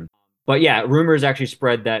information. But yeah, rumors actually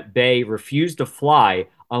spread that Bey refused to fly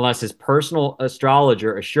unless his personal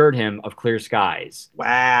astrologer assured him of clear skies.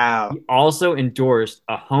 Wow. He also endorsed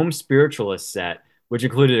a home spiritualist set, which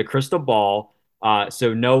included a crystal ball,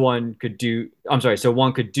 so one could do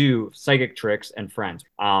psychic tricks and friends.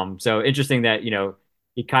 So interesting that,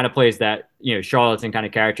 he kind of plays that, charlatan kind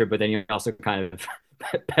of character, but then he also kind of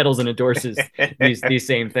peddles and endorses these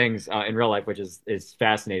same things in real life, which is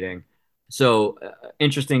fascinating. So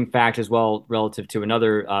interesting fact as well relative to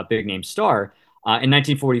another big name star. In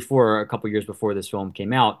 1944, a couple years before this film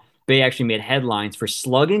came out, Bey actually made headlines for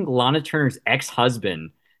slugging Lana Turner's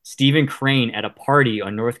ex-husband, Stephen Crane, at a party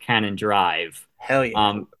on North Cannon Drive. Hell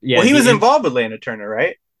yeah. Yeah. Well, he was involved with Lana Turner,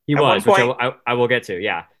 right? He was, which I will get to.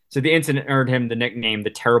 Yeah. So the incident earned him the nickname the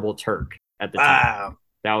Terrible Turk at the time.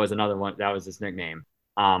 That was another one. That was his nickname,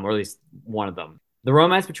 or at least one of them. The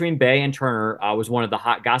romance between Bey and Turner was one of the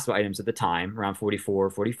hot gossip items at the time, around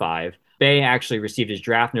 44, 45. Bey actually received his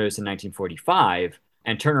draft notice in 1945,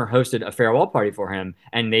 and Turner hosted a farewell party for him,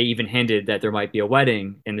 and they even hinted that there might be a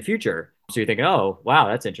wedding in the future. So you're thinking, oh, wow,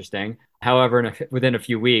 that's interesting. However, within a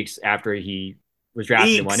few weeks after he was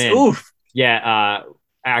drafted and went in, oof.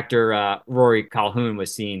 Actor Rory Calhoun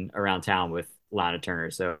was seen around town with Lana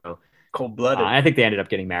Turner. So cold-blooded. I think they ended up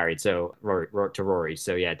getting married. So Rory.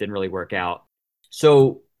 So yeah, it didn't really work out.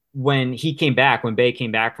 So when Bey came back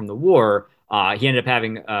from the war, he ended up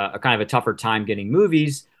having a kind of a tougher time getting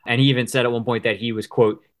movies. And he even said at one point that he was,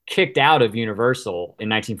 quote, kicked out of Universal in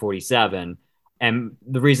 1947. And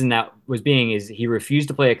the reason that was being is he refused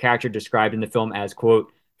to play a character described in the film as,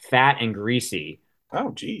 quote, fat and greasy.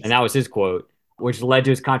 Oh, geez. And that was his quote, which led to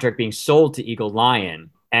his contract being sold to Eagle Lion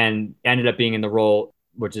and ended up being in the role,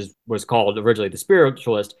 which was called originally The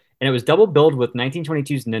Spiritualist. And it was double billed with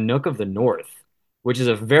 1922's Nanook of the North, which is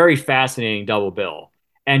a very fascinating double bill.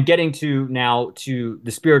 And getting to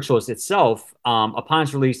The Spiritualist itself, upon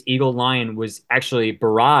its release, Eagle Lion was actually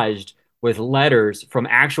barraged with letters from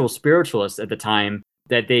actual spiritualists at the time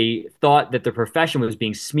that they thought that the profession was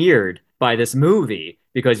being smeared by this movie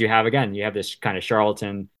because you have this kind of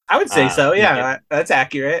charlatan. I would say so. Yeah, that's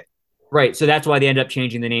accurate. Right. So that's why they ended up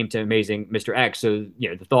changing the name to Amazing Mr. X. So,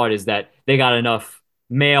 the thought is that they got enough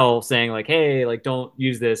mail saying like, hey, like, don't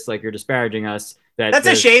use this, like, you're disparaging us. That's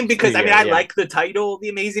a shame because I like the title, The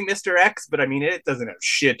Amazing Mr. X, but I mean, it doesn't have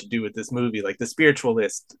shit to do with this movie. Like The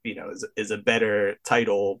Spiritualist, is a better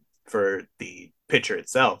title for the picture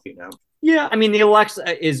itself, Yeah, I mean, the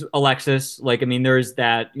Alexa is Alexis. Like, I mean, there's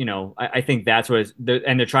that, I think that's what it's,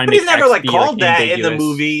 and they're trying to make he's never X be, called that ambiguous in the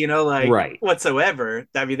movie, right. whatsoever.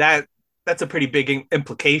 I mean, that's a pretty big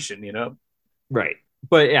implication, Right.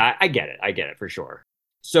 But yeah, I get it for sure.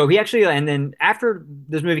 So he actually, and then after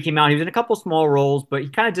this movie came out, he was in a couple small roles, but he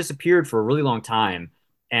kind of disappeared for a really long time.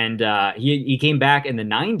 And he came back in the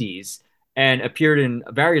 90s and appeared in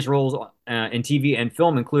various roles in TV and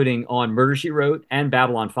film, including on Murder, She Wrote and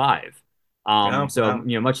Babylon 5.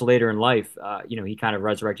 Much later in life, he kind of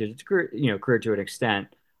resurrected his career to an extent.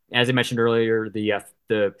 As I mentioned earlier,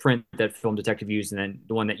 the print that Film Detective used, and then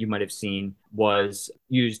the one that you might have seen, was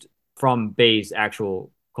used from Bey's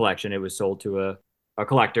actual collection. It was sold to a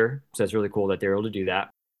collector, so it's really cool that they were able to do that.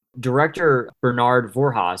 Director Bernard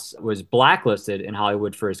Voorhaas was blacklisted in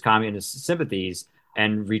Hollywood for his communist sympathies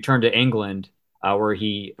and returned to England, where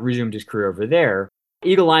he resumed his career over there.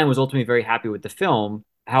 Eagle Lion was ultimately very happy with the film.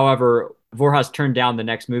 However, Voorhaas turned down the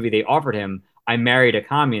next movie they offered him, I Married a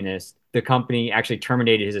Communist. The company actually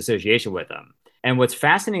terminated his association with him. And what's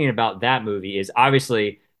fascinating about that movie is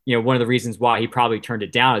obviously, one of the reasons why he probably turned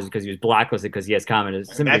it down is because he was blacklisted because he has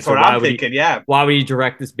communist sympathy. That's what I'm thinking. Why would he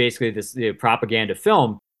direct this propaganda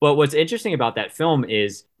film? But what's interesting about that film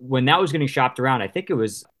is when that was getting shopped around, I think it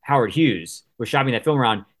was Howard Hughes was shopping that film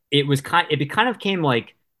around. It kind of came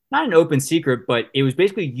like not an open secret, but it was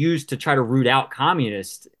basically used to try to root out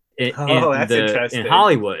communists in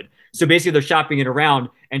Hollywood. So basically, they're shopping it around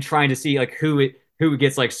and trying to see like who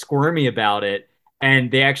gets like squirmy about it.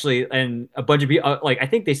 And they actually, and a bunch of people, like I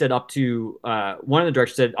think they said up to one of the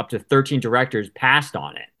directors said up to 13 directors passed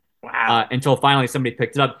on it. Wow. Until finally somebody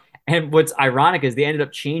picked it up. And what's ironic is they ended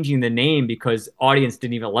up changing the name because audience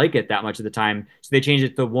didn't even like it that much at the time. So they changed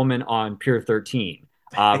it to Woman on Pier 13.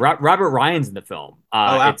 Robert Ryan's in the film.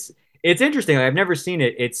 Wow. It's interesting. I've never seen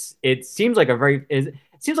it. It seems like it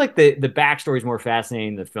seems like the backstory is more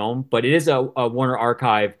fascinating than the film, but it is a Warner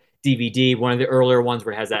Archive DVD, one of the earlier ones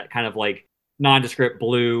where it has that kind of like nondescript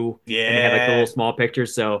blue, and they have like the little small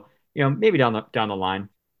pictures. So maybe down the line.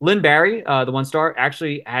 Lynn Barry, the one star,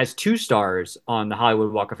 actually has 2 stars on the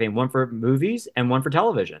Hollywood Walk of Fame, one for movies and one for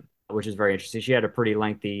television, which is very interesting. She had a pretty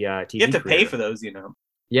lengthy TV You have to career. pay for those,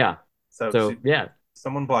 Yeah. So yeah.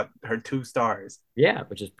 Someone bought her 2 stars. Yeah,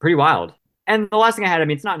 which is pretty wild. And the last thing I had, I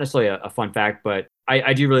mean, it's not necessarily a fun fact, but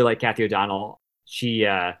I do really like Kathy O'Donnell. She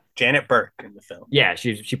Janet Burke in the film. Yeah,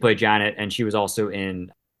 she played Janet, and she was also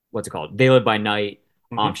in what's it called? They Live by Night.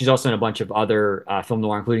 She's also in a bunch of other film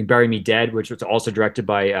noir, including Bury Me Dead, which was also directed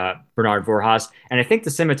by Bernard Vorhaus. And I think the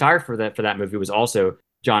cinematographer for that movie was also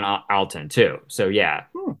John Alton too. So yeah,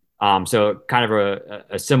 so kind of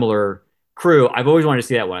a similar crew. I've always wanted to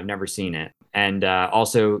see that one. I've never seen it. And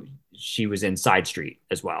also she was in Side Street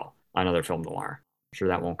as well, another film noir. I'm sure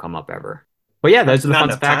that won't come up ever. But yeah, those are the fun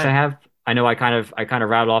facts I have. I know I kind of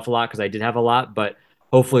rattled off a lot because I did have a lot, but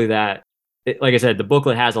hopefully that. Like I said, the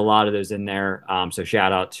booklet has a lot of those in there. So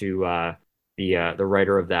shout out to the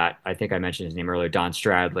writer of that. I think I mentioned his name earlier, Don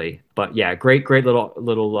Stradley. But yeah, great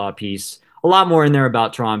little piece. A lot more in there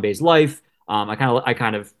about Tarane's life. I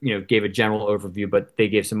kind of gave a general overview, but he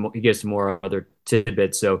gives some more other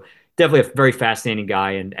tidbits. So definitely a very fascinating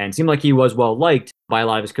guy, and seemed like he was well liked by a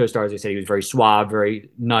lot of his co-stars. They said he was very suave, very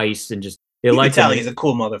nice, and just you can tell he's a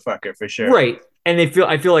cool motherfucker for sure. Right. And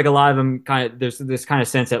I feel like a lot of them kind of there's this kind of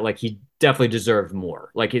sense that like he definitely deserved more.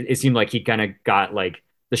 Like it seemed like he kind of got like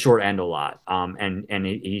the short end a lot. And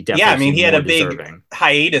he definitely I mean he had a deserving. Big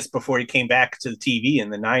hiatus before he came back to the TV in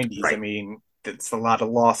the 90s. Right. I mean it's a lot of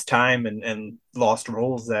lost time and lost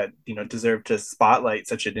roles that deserve to spotlight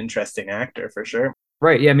such an interesting actor for sure.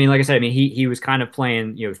 Right. Yeah. I mean, like I said, he was kind of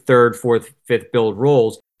playing third, fourth, fifth build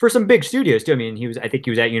roles for some big studios too. I mean I think he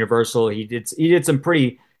was at Universal. He did some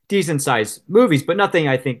pretty decent sized movies, but nothing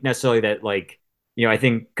I think necessarily that like, I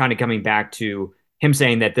think kind of coming back to him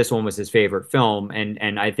saying that this one was his favorite film.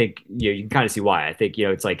 And I think, you can kind of see why. I think,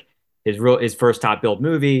 it's like his first top billed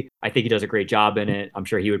movie. I think he does a great job in it. I'm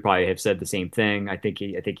sure he would probably have said the same thing. I think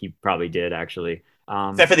he probably did actually.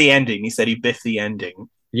 Except for the ending. He said he biffed the ending.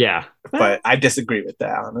 Yeah. But I disagree with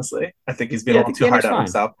that, honestly. I think he's been a little too hard on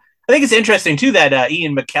himself. I think it's interesting too that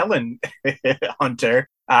Ian McKellen Hunter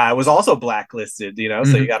was also blacklisted, so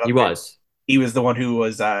you got he was the one who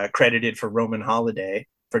was credited for Roman Holiday,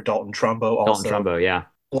 for Dalton Trumbo also. Dalton Trumbo, yeah.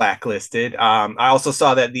 Blacklisted. I also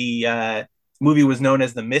saw that the movie was known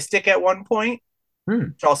as The Mystic at one point,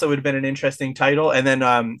 which also would have been an interesting title. And then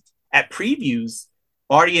at previews,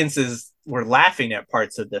 audiences were laughing at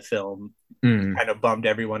parts of the film, kind of bummed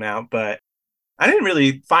everyone out, but I didn't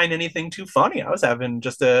really find anything too funny. I was having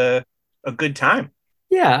just a good time.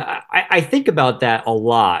 Yeah, I think about that a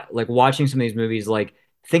lot. Like watching some of these movies, like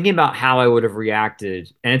thinking about how I would have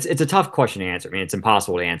reacted. And it's a tough question to answer. I mean, it's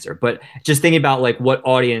impossible to answer. But just thinking about like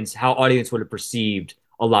how audience would have perceived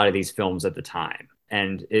a lot of these films at the time.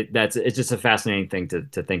 And it's just a fascinating thing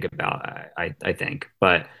to think about, I think.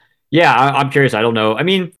 But yeah, I'm curious. I don't know. I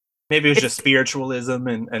mean, maybe it was just spiritualism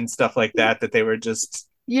and stuff like that they were just.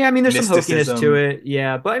 Yeah, I mean, there's mysticism. Some hokiness to it.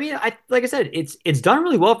 Yeah, but I mean, like I said, it's done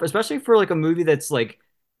really well, especially for like a movie that's like,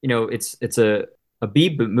 it's a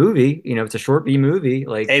B movie. It's a short B movie,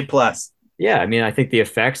 like A+. Yeah, I mean, I think the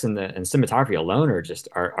effects and cinematography alone are just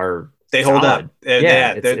are they solid. hold up.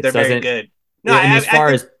 They're very good. No, and as far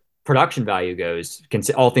as production value goes,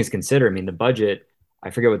 all things considered, I mean, the budget. I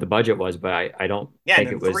forget what the budget was, but I don't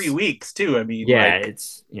think it was 3 weeks too. I mean,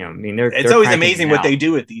 it's I mean, it's always amazing what they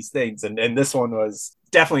do with these things, and this one was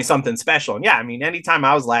definitely something special. And yeah, I mean, anytime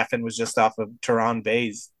I was laughing was just off of Taran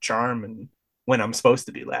Bay's charm and when I'm supposed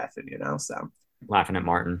to be laughing, so laughing at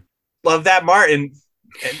Martin. Love that Martin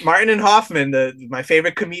and Hoffman, my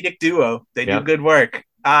favorite comedic duo. They do good work.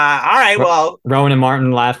 All right, well, Rowan and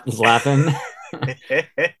Martin was laughing.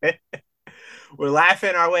 we're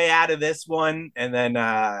laughing our way out of this one, and then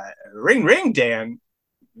ring ring, Dan.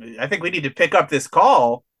 I think we need to pick up this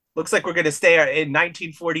call. Looks like we're going to stay in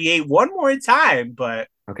 1948 one more time, but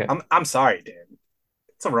Okay. I'm sorry, Dan.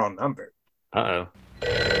 It's a wrong number. Uh-oh.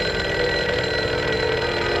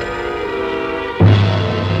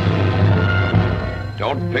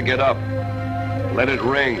 Don't pick it up. Let it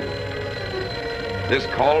ring. This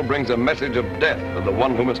call brings a message of death to the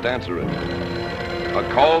one who must answer it. A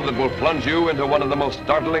call that will plunge you into one of the most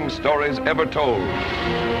startling stories ever told.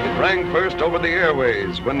 It rang first over the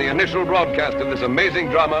airways when the initial broadcast of this amazing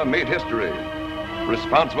drama made history.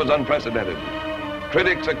 Response was unprecedented.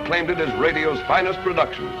 Critics acclaimed it as radio's finest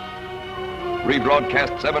production.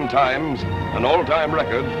 Rebroadcast 7 times, an all-time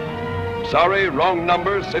record. Sorry, Wrong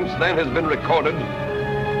Number since then has been recorded,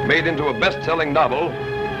 made into a best-selling novel,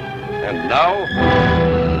 and now...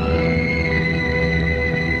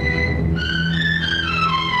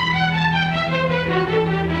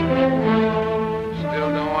 Still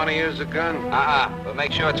don't want to use the gun? But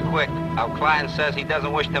make sure it's quick. Our client says he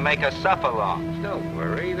doesn't wish to make us suffer long. Don't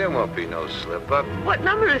worry, there won't be no slip-up. What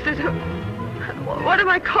number is it? What am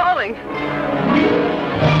I calling?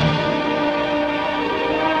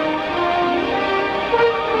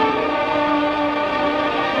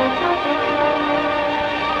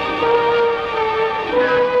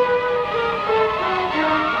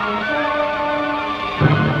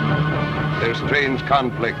 Their strange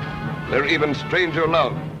conflict, their even stranger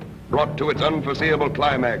love, brought to its unforeseeable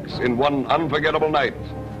climax in one unforgettable night,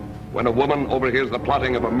 when a woman overhears the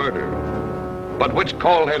plotting of a murder. But which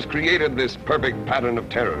call has created this perfect pattern of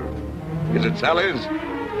terror? Is it Sally's,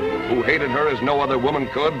 who hated her as no other woman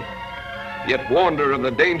could, yet warned her of the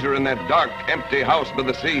danger in that dark, empty house by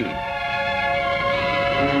the sea?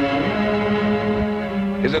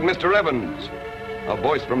 Is it Mr. Evans, a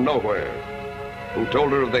voice from nowhere, who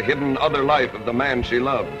told her of the hidden other life of the man she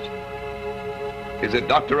loves? Is it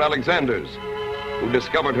Dr. Alexander's, who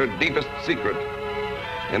discovered her deepest secret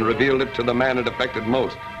and revealed it to the man it affected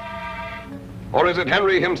most? Or is it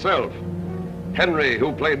Henry himself? Henry,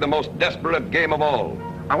 who played the most desperate game of all.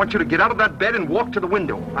 I want you to get out of that bed and walk to the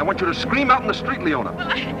window. I want you to scream out in the street, Leona. Well,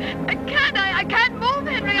 I can't move,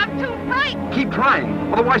 Henry. I'm too frightened. Keep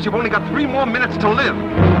trying. Otherwise, you've only got 3 more minutes to live.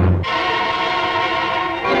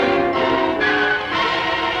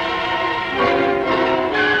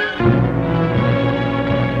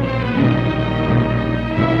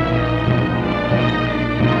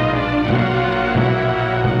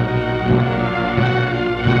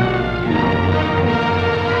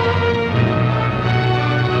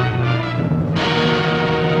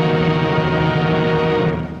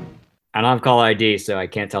 I don't have call ID, so I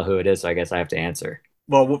can't tell who it is, so I guess I have to answer.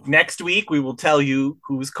 Well, next week we will tell you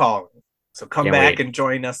who's calling. So come Can't back wait. and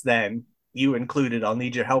join us then. You included. I'll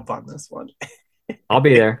need your help on this one. I'll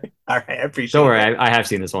be there. All right, I appreciate Don't worry, it. I have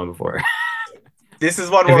seen this one before. This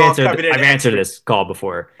is one we're all coming in. I've answered this call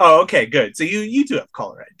before. Oh, okay, good. So you do have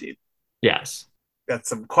caller ID. Yes. That's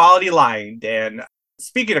some quality lying, Dan.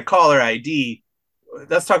 Speaking of caller ID,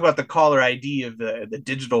 let's talk about the caller ID of the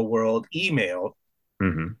digital world, email.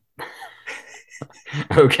 Mm-hmm.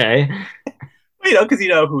 Okay. Because you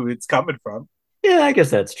know who it's coming from. Yeah, I guess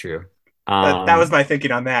that's true. That was my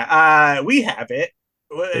thinking on that. We have it.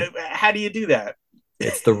 How do you do that?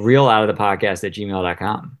 It's the real out of the podcast at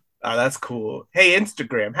gmail.com. Oh, that's cool. Hey,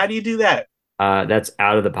 Instagram, how do you do that? That's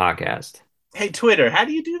out of the podcast. Hey, Twitter, how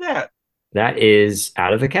do you do that? That is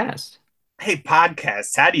out of the cast. Hey,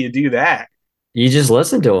 podcasts, how do you do that? You just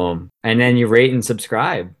listen to them and then you rate and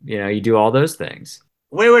subscribe. You do all those things.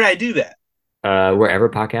 Where would I do that? Wherever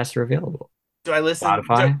podcasts are available. Do I listen?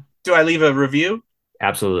 Spotify? Do I leave a review?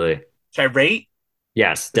 Absolutely. Should I rate?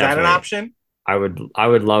 Yes, Is definitely. that an option? I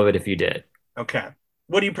would love it if you did. Okay.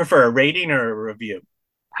 What do you prefer, a rating or a review?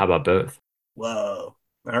 How about both? Whoa.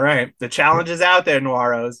 All right. The challenge is out there,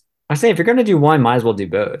 Noiros. I say if you're gonna do one, might as well do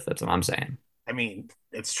both. That's what I'm saying. I mean,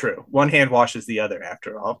 it's true. One hand washes the other,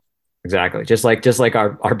 after all. Exactly. Just like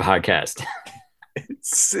our podcast.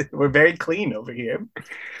 We're very clean over here.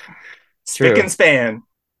 True. Spick and span.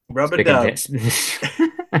 Rub a dub.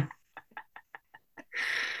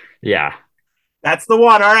 Yeah. That's the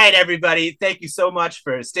one. All right, everybody. Thank you so much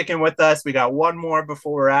for sticking with us. We got one more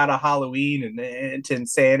before we're out of Halloween and into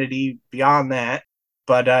insanity beyond that.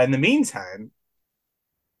 But in the meantime,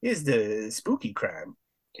 here's the spooky crime.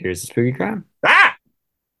 Here's the spooky crime. Ah!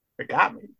 Forgot me.